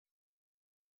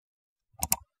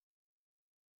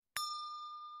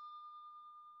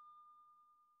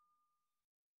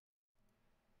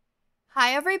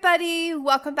Hi everybody,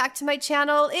 welcome back to my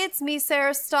channel. It's me,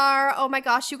 MESARASTARR. Oh my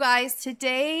gosh, you guys,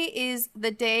 today is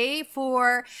the day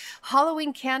for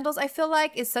Halloween candles. I feel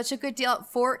like it's such a good deal at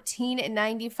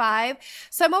 $14.95.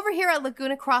 So I'm over here at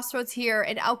Laguna Crossroads here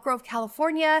in Elk Grove,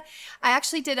 California. I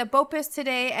actually did a BOPUS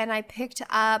today and I picked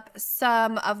up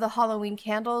some of the Halloween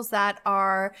candles that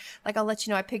are, like, I'll let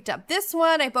you know, I picked up this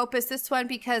one, I BOPUS this one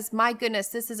because my goodness,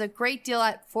 this is a great deal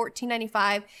at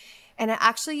 $14.95. And I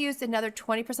actually used another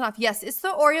 20% off. Yes, it's the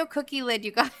Oreo cookie lid, you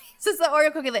guys. It's the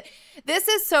Oreo cookie lid. This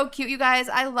is so cute, you guys.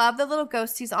 I love the little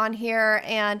ghosties on here,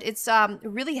 and it's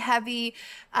really heavy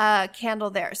candle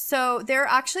there. So there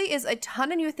actually is a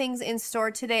ton of new things in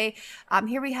store today.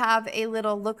 Here we have a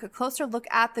closer look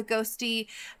at the ghosty.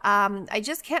 I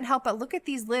just can't help but look at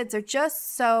these lids. They're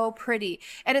just so pretty,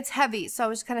 and it's heavy. So I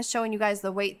was kind of showing you guys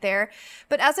the weight there.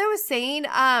 But as I was saying,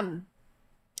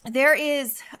 there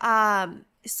is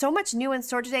so much new in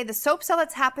store today. The soap sale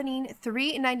that's happening,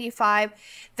 $3.95.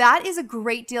 That is a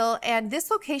great deal, and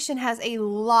this location has a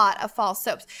lot of fall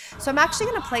soaps. So I'm actually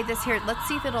going to play this here. Let's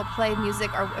see if it'll play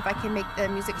music or if I can make the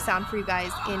music sound for you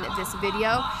guys in this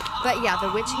video. But yeah,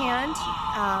 the Witch Hand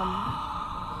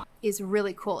is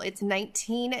really cool. It's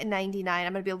 $19.99.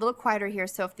 I'm going to be a little quieter here,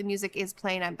 so if the music is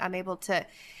playing, I'm able to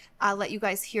let you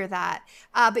guys hear that.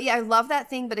 But yeah, I love that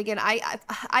thing. But again,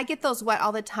 I get those wet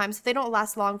all the time, so they don't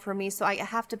last long for me. So I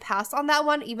have to pass on that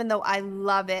one, even though I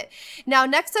love it. Now,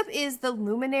 next up is the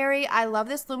Luminary. I love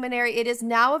this Luminary. It is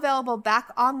now available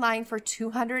back online for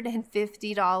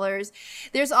 $250.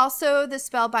 There's also the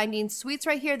Spellbinding Sweets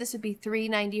right here. This would be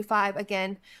 $3.95.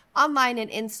 Again, online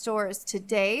and in stores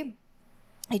today.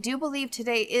 I do believe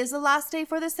today is the last day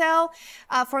for the sale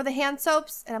for the hand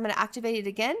soaps, and I'm going to activate it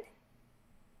again.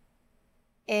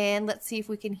 And let's see if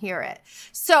we can hear it.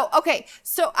 So, okay.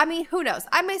 So, I mean, who knows?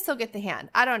 I may still get the hand.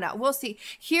 I don't know. We'll see.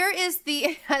 Here is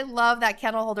the, I love that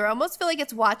candle holder. I almost feel like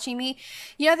it's watching me.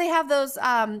 You know, they have those,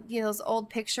 those old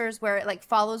pictures where it like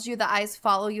follows you. The eyes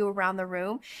follow you around the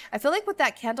room. I feel like with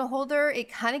that candle holder,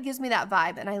 it kind of gives me that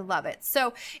vibe and I love it.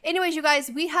 So anyways, you guys,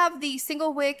 we have the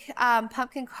single wick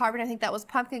pumpkin carving. I think that was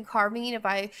pumpkin carving if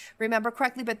I remember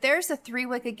correctly, but there's a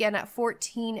 3-wick again at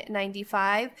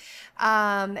 $14.95.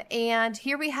 And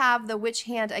here we have the Witch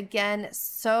Hand again,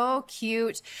 so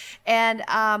cute. And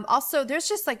also there's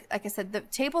just like I said, the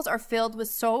tables are filled with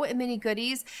so many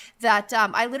goodies that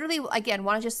I literally, again,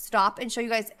 want to just stop and show you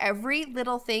guys every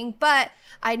little thing. But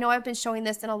I know I've been showing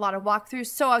this in a lot of walkthroughs,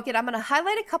 so again, I'm going to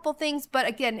highlight a couple things, but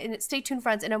again, and stay tuned,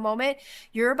 friends. In a moment,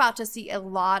 you're about to see a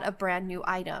lot of brand new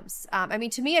items. I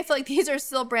mean, to me, I feel like these are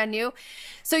still brand new.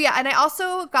 So yeah, and I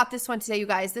also got this one today, you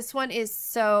guys. This one is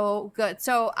so good.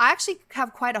 So I actually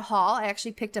have quite a haul. I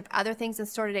actually picked up other things in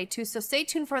store today too, so stay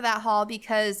tuned for that haul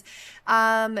because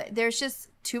there's just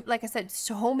like I said,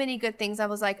 so many good things. I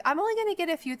was like, I'm only gonna get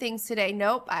a few things today.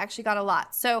 Nope, I actually got a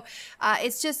lot. So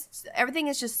it's just, everything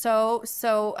is just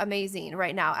so amazing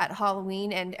right now at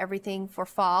Halloween and everything for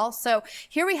fall. So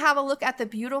here we have a look at the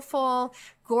beautiful,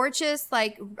 gorgeous,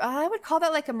 like I would call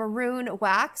that like a maroon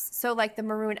wax. So like the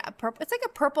maroon purple, it's like a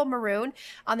purple maroon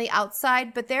on the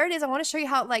outside, but there it is. I want to show you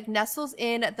how it like nestles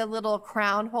in the little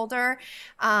crown holder.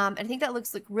 I think that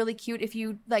looks like really cute if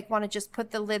you like want to just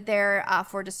put the lid there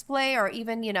for display, or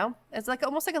even, you know, it's like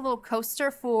almost like a little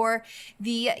coaster for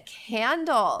the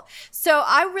candle. So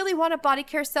I really want a body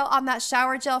care sale on that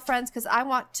shower gel, friends, because I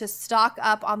want to stock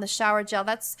up on the shower gel.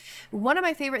 That's one of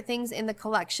my favorite things in the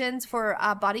collections for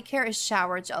body care is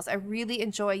shower gels. I really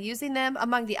enjoy using them,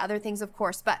 among the other things, of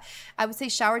course, but I would say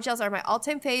shower gels are my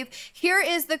all-time fave. Here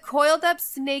is the coiled up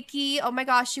snaky. Oh my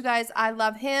gosh, you guys, I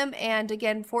love him. And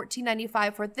again,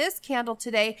 $14.95 for this candle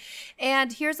today.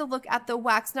 And here's a look at the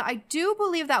wax. Now, I do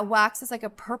believe that wax is like a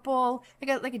purple,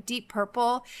 like a deep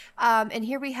purple. And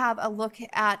here we have a look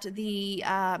at the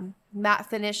matte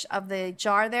finish of the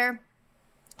jar there.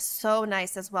 So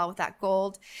nice as well with that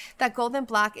gold. That golden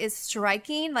black is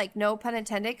striking, like no pun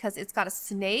intended, because it's got a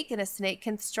snake, and a snake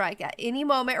can strike at any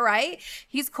moment, right?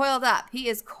 He's coiled up. He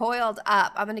is coiled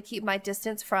up. I'm going to keep my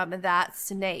distance from that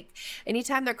snake.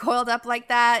 Anytime they're coiled up like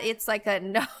that, it's like a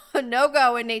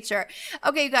no-go in nature.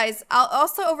 Okay, you guys,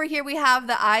 also over here we have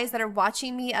the eyes that are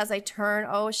watching me as I turn.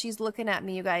 Oh, she's looking at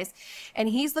me, you guys. And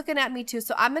he's looking at me too.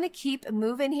 So I'm going to keep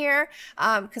moving here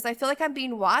because I feel like I'm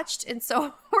being watched. And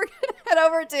so we're going to head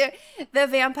over to the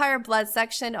vampire blood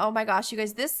section. Oh my gosh, you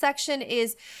guys, this section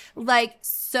is like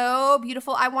so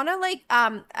beautiful. I want to like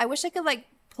I wish I could like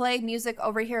play music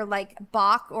over here like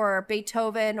Bach or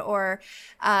Beethoven or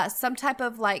some type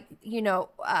of like, you know,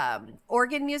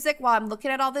 organ music while I'm looking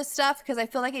at all this stuff, because I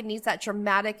feel like it needs that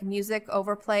dramatic music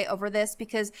overplay over this,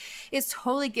 because it's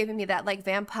totally giving me that like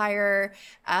vampire.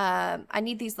 I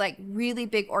need these like really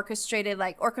big orchestrated,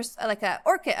 like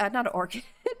not an orchid.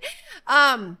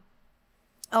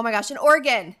 Oh my gosh, an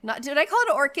organ. Did I call it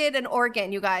an orchid? An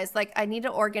organ, you guys. Like, I need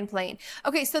an organ playing.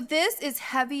 Okay, so this is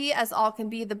heavy as all can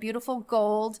be, the beautiful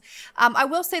gold. I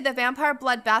will say the Vampire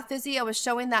Blood Bath Fizzy, I was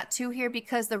showing that too here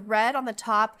because the red on the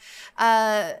top,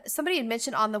 somebody had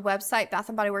mentioned on the website, Bath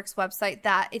and Body Works website,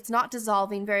 that it's not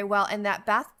dissolving very well, and that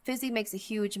Bath Fizzy makes a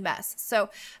huge mess. So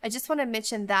I just want to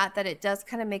mention that it does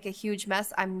kind of make a huge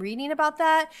mess. I'm reading about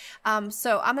that.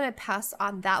 So I'm going to pass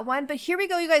on that one. But here we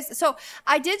go, you guys. So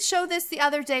I did show this the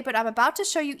other day, but I'm about to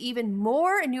show you even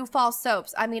more new fall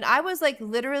soaps. I mean, I was like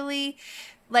literally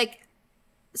like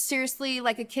seriously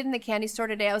like a kid in the candy store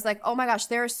today. I was like, oh my gosh,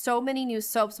 there are so many new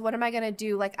soaps. What am I going to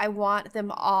do? Like, I want them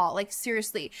all, like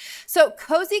seriously. So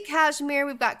Cozy Cashmere,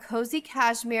 we've got Cozy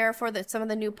Cashmere for some of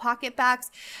the new pocket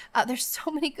backs. There's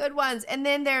so many good ones. And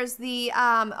then there's the,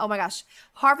 oh my gosh,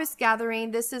 Harvest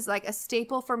Gathering. This is like a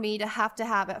staple for me to have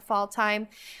at fall time.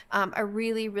 I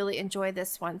really, really enjoy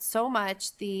this one so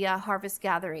much, the Harvest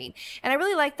Gathering. And I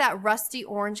really like that rusty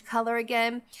orange color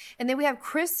again. And then we have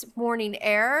Crisp Morning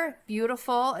Air,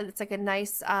 beautiful. And it's like a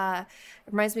nice,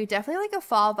 reminds me definitely like a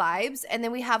fall vibes. And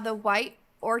then we have the white,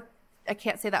 or I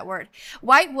can't say that word,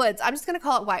 White Woods. I'm just going to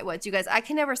call it White Woods, you guys. I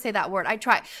can never say that word. I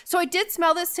try. So I did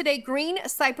smell this today. Green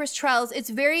Cypress Trails. It's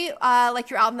very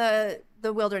like you're out in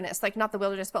the wilderness, like not the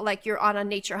wilderness, but like you're on a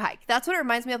nature hike. That's what it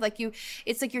reminds me of. Like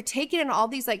it's like you're taking in all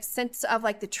these like scents of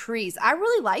like the trees. I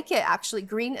really like it actually.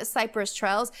 Green Cypress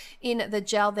Trails in the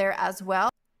gel there as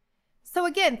well. So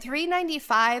again,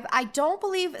 $3.95. I don't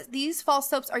believe these fall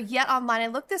soaps are yet online. I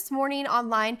looked this morning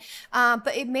online,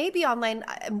 but it may be online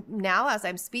now as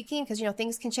I'm speaking, because, you know,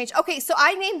 things can change. Okay, so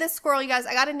I named this squirrel, you guys.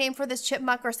 I got a name for this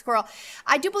chipmunk or squirrel.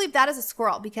 I do believe that is a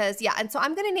squirrel because, yeah, and so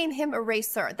I'm going to name him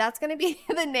Eraser. That's going to be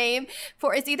the name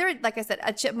for, it's either, like I said,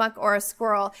 a chipmunk or a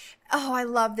squirrel. Oh, I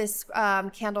love this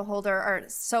candle holder or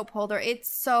soap holder. It's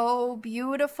so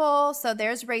beautiful. So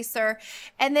there's Racer.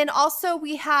 And then also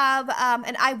we have,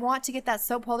 and I want to get that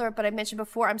soap holder, but I mentioned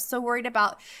before, I'm so worried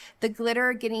about the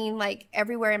glitter getting like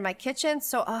everywhere in my kitchen.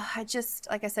 So I just,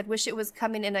 like I said, wish it was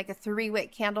coming in like a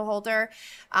 3-wick candle holder.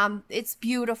 It's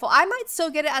beautiful. I might still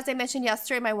get it, as I mentioned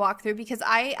yesterday in my walkthrough, because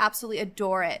I absolutely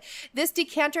adore it. This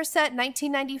decanter set,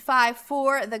 $19.95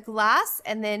 for the glass,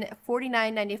 and then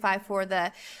 $49.95 for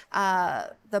the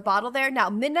bottle there.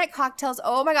 Now, Midnight Cocktails.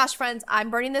 Oh my gosh, friends,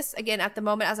 I'm burning this again at the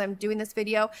moment as I'm doing this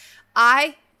video.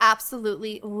 I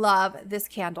absolutely love this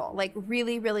candle. Like,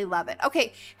 really, really love it.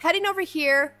 Okay, heading over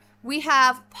here, we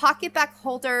have pocket back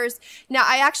holders. Now,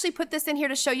 I actually put this in here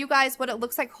to show you guys what it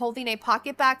looks like holding a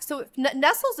pocket back. So it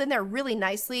nestles in there really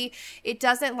nicely. It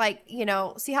doesn't like, you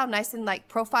know, see how nice and like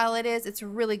profile it is? It's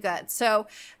really good. So,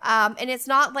 and it's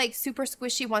not like super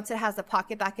squishy once it has the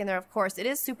pocket back in there, of course. It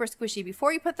is super squishy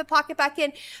before you put the pocket back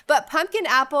in. But pumpkin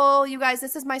apple, you guys,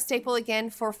 this is my staple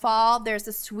again for fall. There's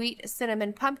a sweet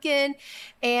cinnamon pumpkin.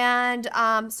 And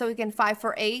so again, 5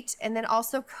 for $8. And then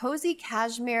also Cozy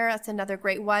Cashmere. That's another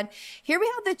great one. Here we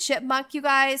have the chipmunk, you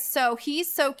guys. So he's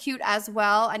so cute as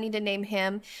well. I need to name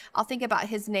him. I'll think about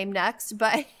his name next.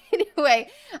 But anyway,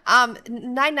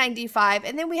 $9.95.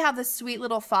 And then we have the sweet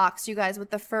little fox, you guys, with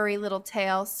the furry little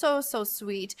tail. So, so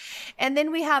sweet. And then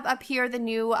we have up here the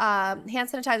new hand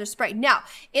sanitizer spray. Now,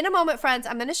 in a moment, friends,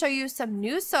 I'm going to show you some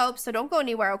new soaps. So don't go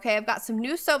anywhere, okay? I've got some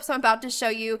new soaps I'm about to show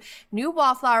you. New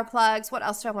wallflower plugs. What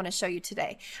else do I want to show you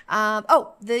today?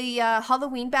 Oh, the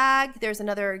Halloween bag. There's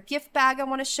another gift bag I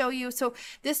want to show you. So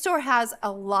this store has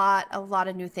a lot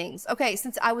of new things. Okay,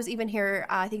 since I was even here,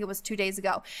 I think it was 2 days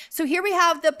ago. So here we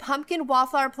have the pumpkin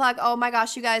wallflower plug. Oh my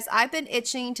gosh, you guys, I've been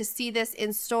itching to see this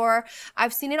in store.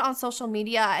 I've seen it on social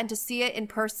media, and to see it in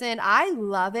person, I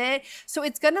love it. So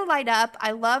it's gonna light up.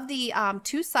 I love the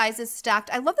 2 sizes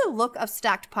stacked. I love the look of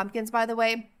stacked pumpkins, by the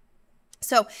way.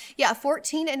 So yeah,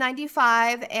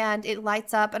 $14.95, and it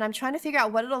lights up, and I'm trying to figure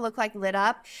out what it'll look like lit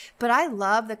up, but I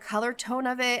love the color tone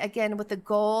of it. Again, with the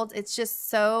gold, it's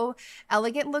just so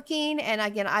elegant looking. And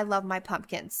again, I love my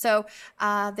pumpkins. So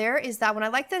there is that one. I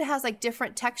like that it has like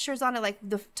different textures on it. Like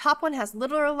the top one has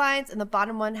littler lines and the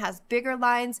bottom one has bigger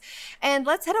lines. And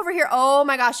let's head over here. Oh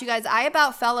my gosh, you guys, I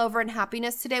about fell over in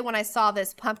happiness today when I saw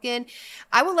this pumpkin.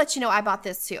 I will let you know I bought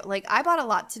this too. Like, I bought a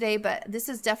lot today, but this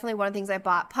is definitely one of the things I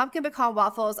bought. Pumpkin pecan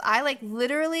waffles. I like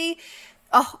literally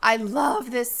Oh, I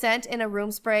love this scent in a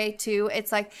room spray too.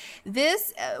 It's like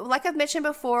this, like I've mentioned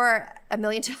before a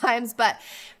million times, but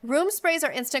room sprays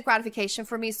are instant gratification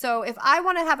for me. So if I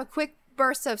want to have a quick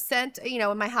burst of scent, you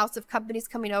know, in my house, of companies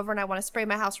coming over and I want to spray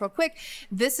my house real quick,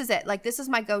 this is it. Like, this is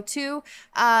my go-to.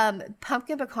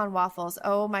 Pumpkin pecan waffles.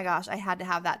 Oh my gosh, I had to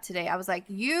have that today. I was like,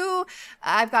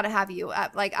 I've got to have you.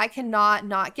 Like, I cannot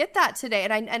not get that today.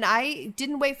 And I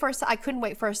didn't wait for I couldn't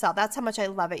wait for a sale. That's how much I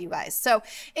love it, you guys. So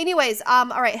anyways, all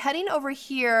right, heading over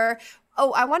here.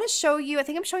 Oh, I want to show you, I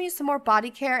think I'm showing you some more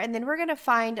body care, and then we're going to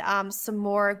find some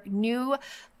more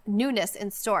newness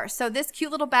in store. So this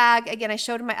cute little bag, again, I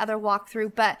showed in my other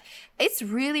walkthrough, but it's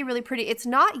really, really pretty. It's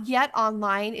not yet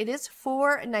online. It is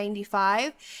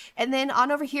 $4.95. And then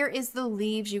on over here is the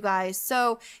leaves, you guys.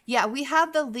 So yeah, we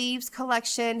have the leaves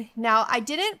collection. Now I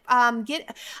didn't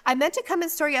I meant to come in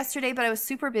store yesterday, but I was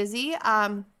super busy.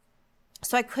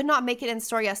 So I could not make it in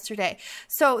store yesterday.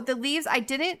 So the leaves, I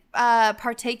didn't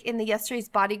partake in the yesterday's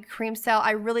body cream sale.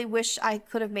 I really wish I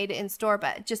could have made it in store,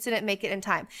 but just didn't make it in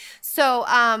time. So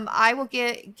I will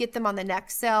get them on the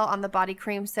next sale, on the body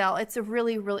cream sale. It's a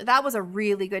really, that was a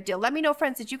really good deal. Let me know,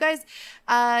 friends, did you guys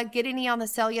get any on the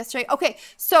sale yesterday? Okay,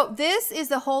 so this is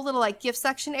the whole little like gift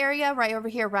section area right over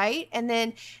here, right? And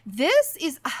then this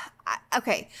is,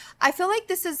 okay, I feel like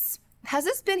this is, has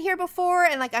this been here before?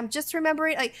 And like, I'm just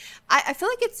remembering, like, I feel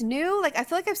like it's new. Like, I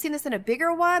feel like I've seen this in a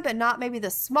bigger one, but not maybe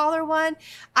the smaller one.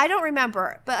 I don't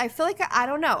remember, but I feel like, I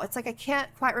don't know. It's like, I can't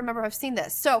quite remember if I've seen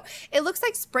this. So it looks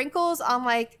like sprinkles on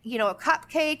like, you know, a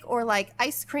cupcake or like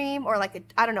ice cream or like,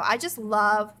 I don't know. I just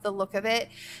love the look of it.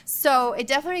 So it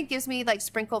definitely gives me like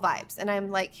sprinkle vibes, and I'm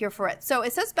like here for it. So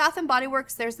it says Bath and Body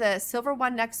Works. There's the silver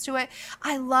one next to it.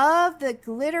 I love the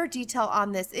glitter detail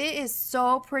on this. It is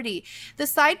so pretty. The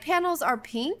side panels are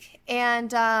pink,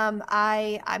 and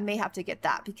I may have to get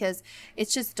that because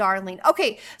it's just darling.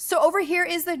 Okay, so over here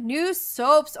is the new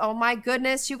soaps. Oh my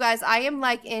goodness, you guys, I am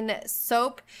like in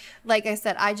soap. Like I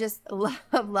said, I just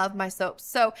love my soaps.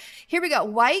 So here we go,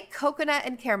 white coconut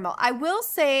and caramel. I will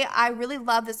say I really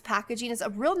love this packaging. It's a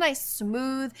real nice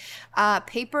smooth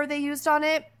paper they used on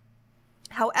it.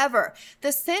 However,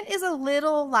 the scent is a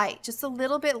little light, just a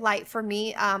little bit light for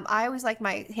me. I always like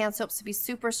my hand soaps to be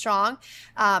super strong.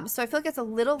 So I feel like it's a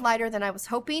little lighter than I was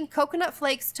hoping. Coconut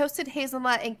flakes, toasted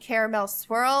hazelnut, and caramel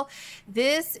swirl.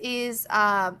 This is,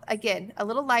 again, a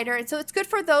little lighter. And so it's good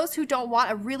for those who don't want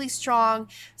a really strong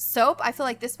soap. I feel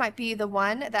like this might be the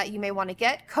one that you may want to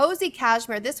get. Cozy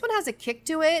Cashmere. This one has a kick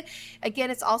to it.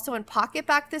 Again, it's also in pocket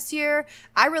back this year.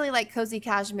 I really like Cozy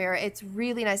Cashmere. It's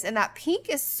really nice. And that pink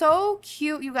is so cute,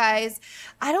 you guys.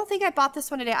 I don't think I bought this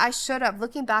one today. I should have.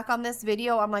 Looking back on this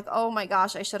video, I'm like, oh my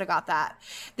gosh, I should have got that.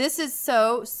 This is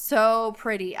so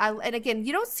pretty. And again,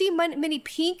 you don't see many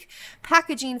pink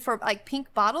packaging for like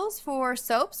pink bottles for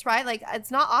soaps, right? Like, it's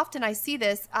not often I see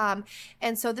this.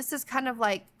 And so this is kind of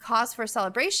like cause for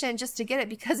celebration just to get it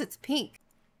because it's pink.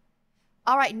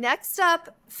 All right, next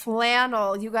up,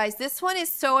 flannel. You guys, this one is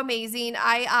so amazing.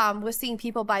 I was seeing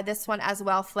people buy this one as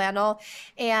well, flannel.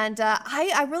 And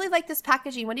I really like this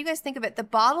packaging. What do you guys think of it? The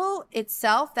bottle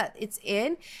itself that it's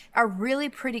in are really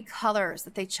pretty colors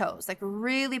that they chose. Like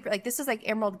really, like this is like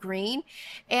emerald green.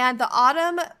 And the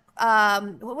autumn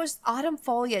what was autumn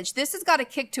foliage? This has got a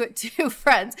kick to it too,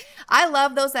 friends. I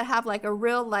love those that have like a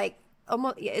real like,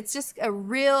 almost, it's just a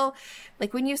real,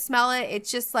 like when you smell it,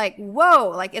 it's just like, whoa,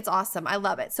 like it's awesome. I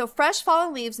love it. So fresh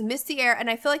fallen leaves, misty air, and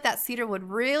I feel like that cedar wood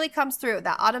really comes through,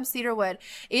 that autumn cedar wood.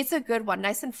 It's a good one,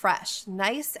 nice and fresh,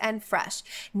 nice and fresh.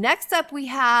 Next up, we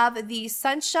have the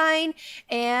sunshine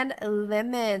and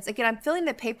lemons. Again, I'm feeling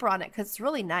the paper on it because it's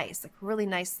really nice, like really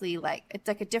nicely, like it's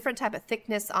like a different type of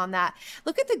thickness on that.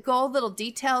 Look at the gold little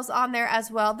details on there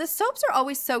as well. The soaps are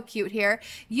always so cute here.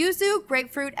 Yuzu,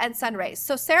 grapefruit, and sunrays.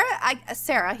 So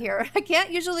Sarah here, I can't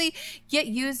usually get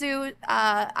yuzu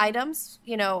items,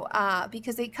 you know,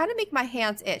 because they kind of make my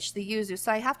hands itch, the yuzu.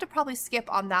 So I have to probably skip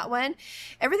on that one.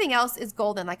 Everything else is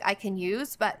golden, like I can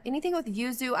use, but anything with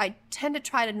yuzu, I tend to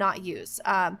try to not use.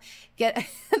 That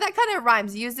kind of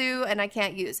rhymes, yuzu, and I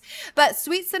can't use. But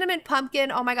sweet cinnamon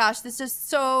pumpkin, oh my gosh, this is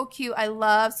so cute. I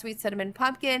love sweet cinnamon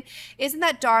pumpkin. Isn't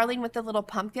that darling with the little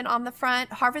pumpkin on the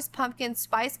front? Harvest pumpkin,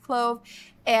 spice clove,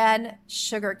 and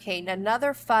sugar cane.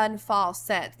 Another fun fall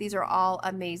scent. These are all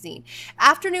amazing.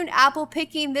 Afternoon apple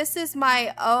picking. This is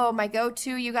my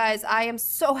go-to, you guys. I am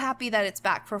so happy that it's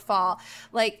back for fall.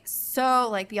 Like, so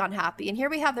like beyond happy. And here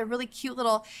we have the really cute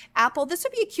little apple. This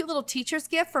would be a cute little teacher's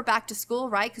gift for back to school,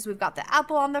 right? Because we've got the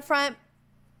apple on the front.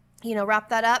 you know, wrap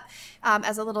that up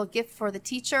as a little gift for the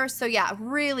teacher. So yeah,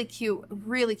 really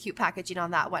cute packaging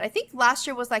on that one. I think last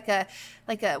year was like a,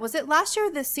 was it last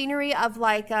year the scenery of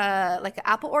like an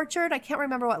apple orchard? I can't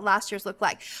remember what last year's looked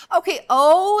like. Okay,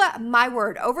 oh my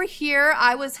word. Over here,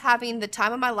 I was having the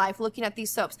time of my life looking at these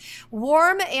soaps.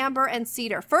 Warm amber and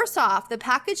cedar. First off, the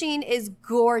packaging is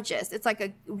gorgeous. It's like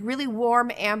a really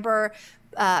warm amber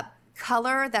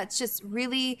color that's just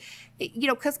really, you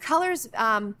know, because colors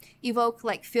evoke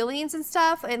like feelings and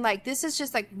stuff, and like this is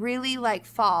just like really like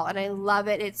fall, and I love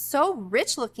it. It's so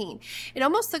rich looking. It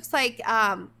almost looks like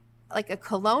a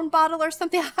cologne bottle or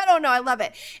something. I don't know. I love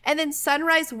it. And then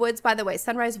Sunrise Woods, by the way,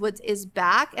 Sunrise Woods is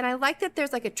back, and I like that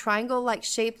there's like a triangle like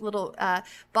shaped little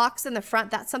box in the front.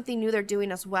 That's something new they're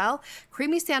doing as well.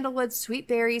 Creamy sandalwood, sweet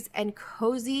berries, and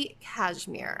cozy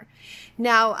cashmere.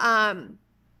 Now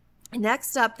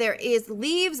next up, there is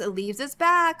Leaves. Leaves is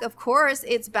back. Of course,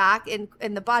 it's back in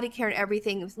the body care and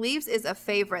everything. Leaves is a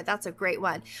favorite. That's a great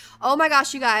one. Oh my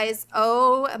gosh, you guys.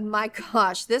 Oh my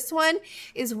gosh. This one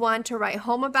is one to write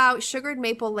home about. Sugared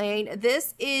Maple Lane.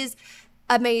 This is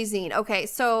amazing. Okay,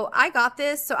 so I got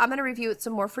this, so I'm going to review it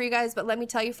some more for you guys, but let me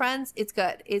tell you, friends, it's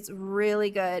good. It's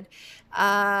really good.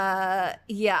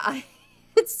 Yeah,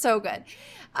 it's so good.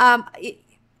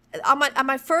 On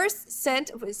my first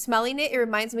scent, smelling it, it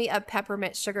reminds me of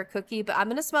peppermint sugar cookie, but I'm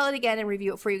going to smell it again and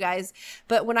review it for you guys.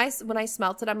 But when I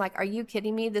smelt it, I'm like, are you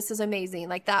kidding me? This is amazing.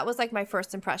 Like that was like my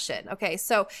first impression. Okay.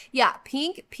 So yeah,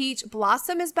 Pink Peach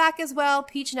Blossom is back as well.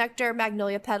 Peach Nectar,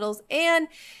 Magnolia Petals, and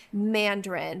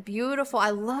Mandarin. Beautiful.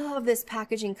 I love this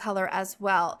packaging color as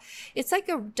well. It's like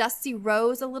a dusty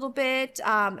rose a little bit.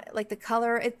 Like the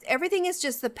color, everything is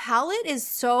just, the palette is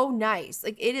so nice.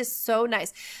 Like it is so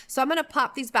nice. So I'm going to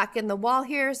pop these back in the wall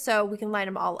here so we can line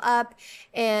them all up.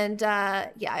 And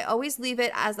yeah, I always leave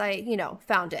it as I, you know,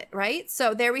 found it, right?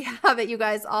 So there we have it, you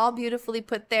guys, all beautifully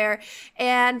put there.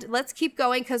 And let's keep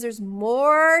going because there's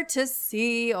more to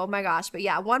see. Oh my gosh. But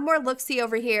yeah, one more look-see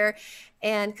over here.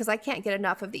 And because I can't get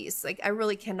enough of these, like I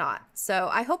really cannot. So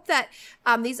I hope that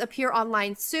these appear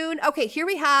online soon. Okay, here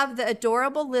we have the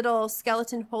adorable little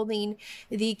skeleton holding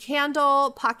the candle,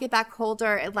 pocket back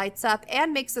holder. It lights up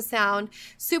and makes a sound.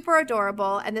 Super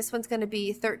adorable. And this one's going to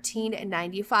be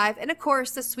 $13.95. And of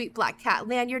course, the sweet black cat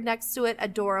lanyard next to it,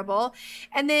 adorable.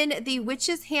 And then the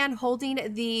witch's hand holding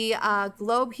the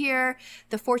globe here,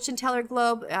 the fortune teller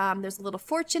globe. There's a little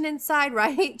fortune inside,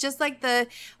 right? Just like the,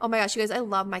 oh my gosh, you guys, I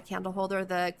love my candle holder.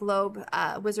 The globe,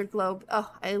 wizard globe.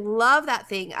 Oh, I love that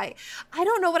thing. I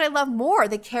don't know what I love more,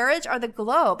 the carriage or the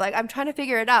globe. Like I'm trying to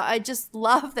figure it out. I just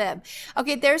love them.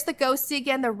 Okay, there's the ghosty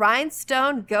again, the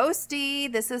rhinestone ghosty.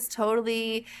 This is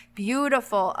totally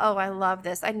beautiful. Oh, I love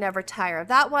this. I never tire of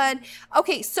that one.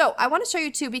 Okay, so I want to show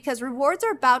you too, because rewards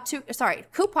are about to, sorry,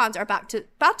 coupons are about to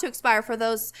expire for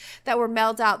those that were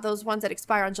mailed out, those ones that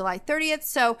expire on July 30th.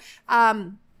 So,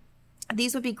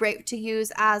 these would be great to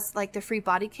use as like the free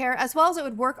body care, as well as it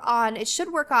would work on, it should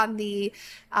work on the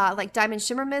like Diamond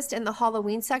Shimmer Mist in the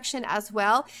Halloween section as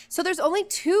well. So there's only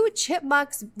 2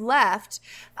 chipmunks left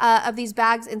of these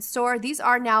bags in store. These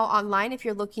are now online if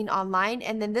you're looking online.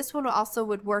 And then this one also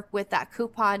would work with that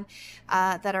coupon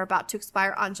that are about to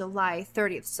expire on July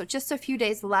 30th. So just a few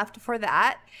days left for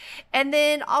that. And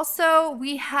then also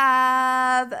we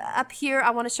have up here,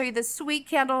 I want to show you this sweet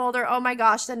candle holder. Oh my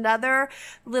gosh, another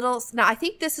little, now I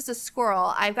think this is a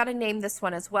squirrel. I've got to name this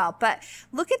one as well, but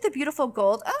look at the beautiful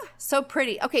gold. Oh, so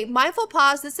pretty. Okay, Mindful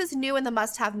Pause. This is new in the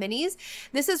must-have minis.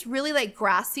 This is really like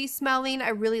grassy smelling. I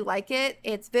really like it.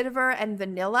 It's vetiver and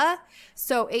vanilla.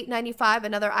 So $8.95,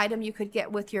 another item you could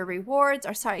get with your rewards,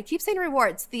 or sorry, I keep saying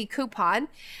rewards, the coupon.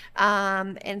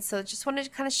 And so just wanted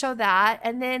to kind of show that.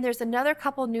 And then there's another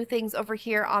couple new things over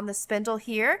here on the spindle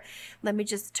here. Let me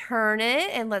just turn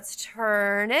it, and let's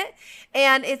turn it.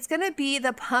 And it's going to be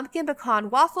the pumpkin pecan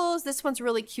waffles. This one's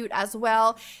really cute as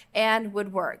well and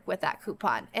would work with that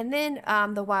coupon. And then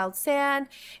the wild sand.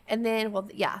 And then, well,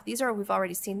 yeah, these are, we've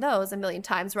already seen those a million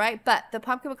times, right? But the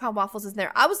pumpkin pecan waffles is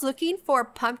there. I was looking for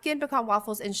pumpkin pecan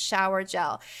waffles in shower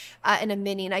gel in a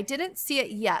mini, and I didn't see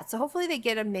it yet. So hopefully they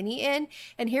get a mini in.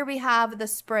 And here we have the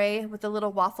spray with the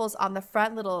little waffles on the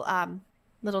front, little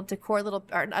decor,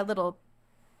 little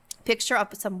picture of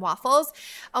some waffles.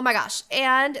 Oh my gosh.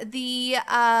 And the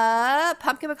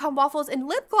pumpkin pecan waffles in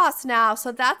lip gloss now.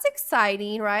 So that's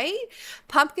exciting, right?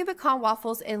 Pumpkin pecan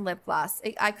waffles in lip gloss.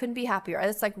 I couldn't be happier.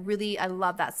 It's like really, I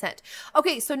love that scent.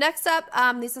 Okay, so next up,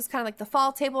 this is kind of like the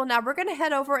fall table. Now we're going to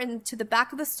head over into the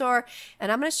back of the store,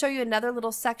 and I'm going to show you another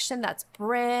little section that's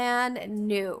brand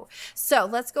new. So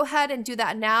let's go ahead and do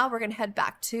that now. We're going to head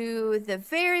back to the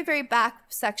very, very back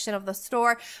section of the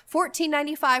store.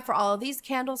 $14.95 for all of these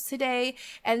candles. today.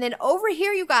 And then over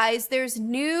here, you guys, there's a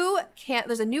new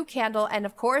candle. And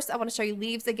of course, I want to show you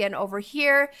leaves again over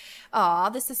here. Oh,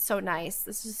 this is so nice.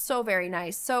 This is so very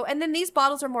nice. So, and then these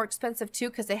bottles are more expensive too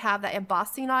because they have that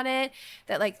embossing on it,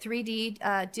 that like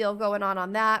 3D deal going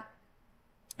on that.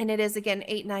 And it is again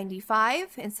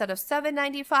 $8.95 instead of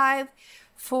 $7.95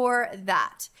 for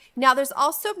that. Now there's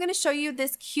also, I'm going to show you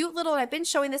this cute little, and I've been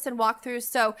showing this in walkthroughs.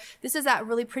 So this is that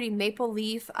really pretty maple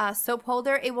leaf soap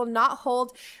holder. It will not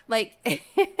hold like,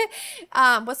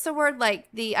 what's the word? Like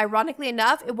ironically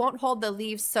enough, it won't hold the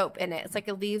leaf soap in it. It's like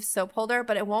a leaf soap holder,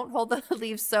 but it won't hold the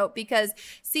leaf soap because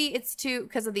see,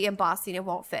 because of the embossing, it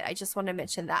won't fit. I just want to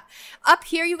mention that. Up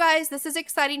here, you guys, this is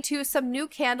exciting too. Some new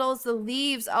candles, the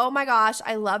leaves. Oh my gosh,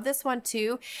 I love this one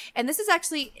too. And this is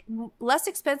actually less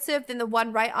expensive than the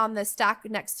one right on the stack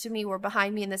next to me or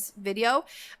behind me in this video.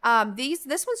 This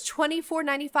one's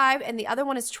 $24.95 and the other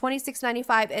one is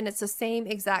 $26.95, and it's the same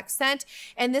exact scent.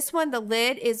 And this one, the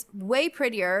lid is way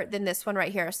prettier than this one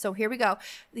right here. So here we go.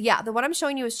 Yeah, the one I'm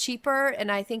showing you is cheaper, and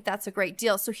I think that's a great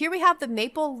deal. So here we have the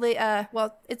maple,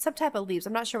 well, it's some type of leaves.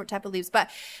 I'm not sure what type of leaves, but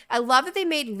I love that they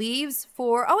made leaves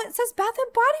for, oh, it says Bath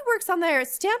and Body Works on there.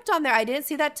 It's stamped on there. I didn't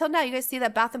see that till now. You guys see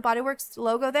that Bath and Body Works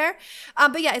logo there?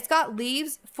 But yeah, it's got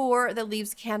leaves for the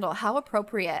leaves candle. How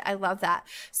appropriate. I love that.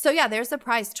 So yeah, there's the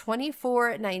price,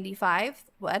 $24.95.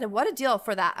 What a deal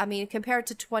for that. I mean, compared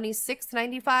to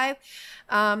 $26.95,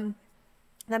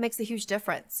 that makes a huge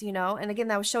difference, you know. And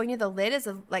again, I was showing you the lid is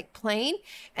like plain,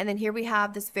 and then here we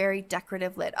have this very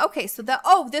decorative lid. Okay, so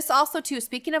this also too,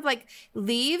 speaking of like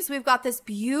leaves, we've got this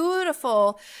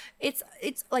beautiful, it's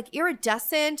like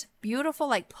iridescent, beautiful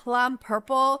like plum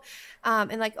purple,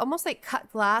 and like almost like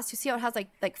cut glass. You see how it has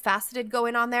like faceted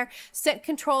going on there. Scent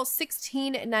control,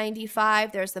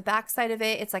 $16.95. There's the back side of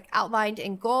it. It's like outlined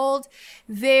in gold.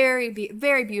 Very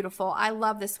beautiful. I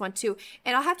love this one too.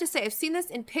 And I'll have to say, I've seen this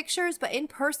in pictures, but in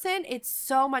person, it's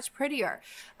so much prettier.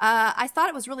 I thought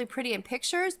it was really pretty in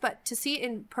pictures, but to see it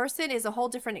in person is a whole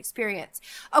different experience.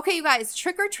 Okay, you guys,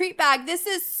 trick or treat bag. This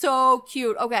is so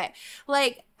cute. Okay,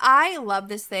 like, I love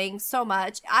this thing so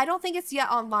much. I don't think it's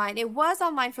yet online. It was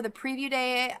online for the preview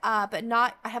day, but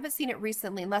I haven't seen it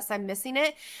recently unless I'm missing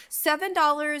it.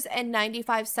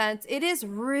 $7.95. It is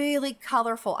really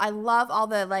colorful. I love all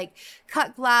the like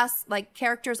cut glass like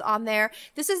characters on there.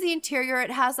 This is the interior.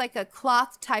 It has like a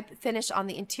cloth type finish on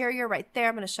the interior right there.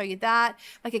 I'm going to show you that,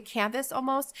 like a canvas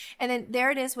almost. And then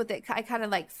there it is with it. I kind of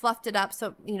like fluffed it up.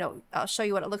 So, you know, I'll show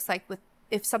you what it looks like with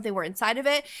if something were inside of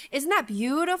it. Isn't that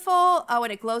beautiful? Oh,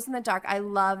 and it glows in the dark. I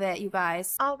love it, you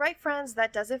guys. All right, friends,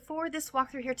 that does it for this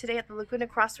walkthrough here today at the Laguna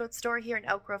Crossroads store here in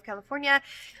Elk Grove, California.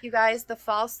 You guys, the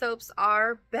fall soaps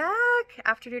are back.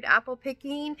 Afternoon apple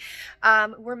picking.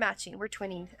 We're matching. We're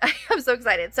twinning. I'm so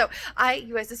excited. So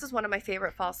you guys, this is one of my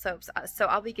favorite fall soaps. So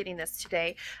I'll be getting this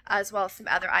today, as well as some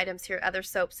other items here, other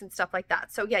soaps and stuff like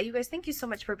that. So yeah, you guys, thank you so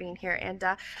much for being here. And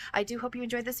I do hope you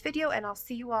enjoyed this video, and I'll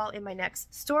see you all in my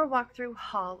next store walkthrough,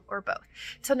 haul, or both.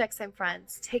 Till next time,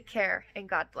 friends, take care and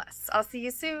God bless. I'll see you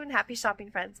soon. Happy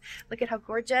shopping, friends. Look at how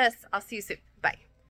gorgeous. I'll see you soon. Bye.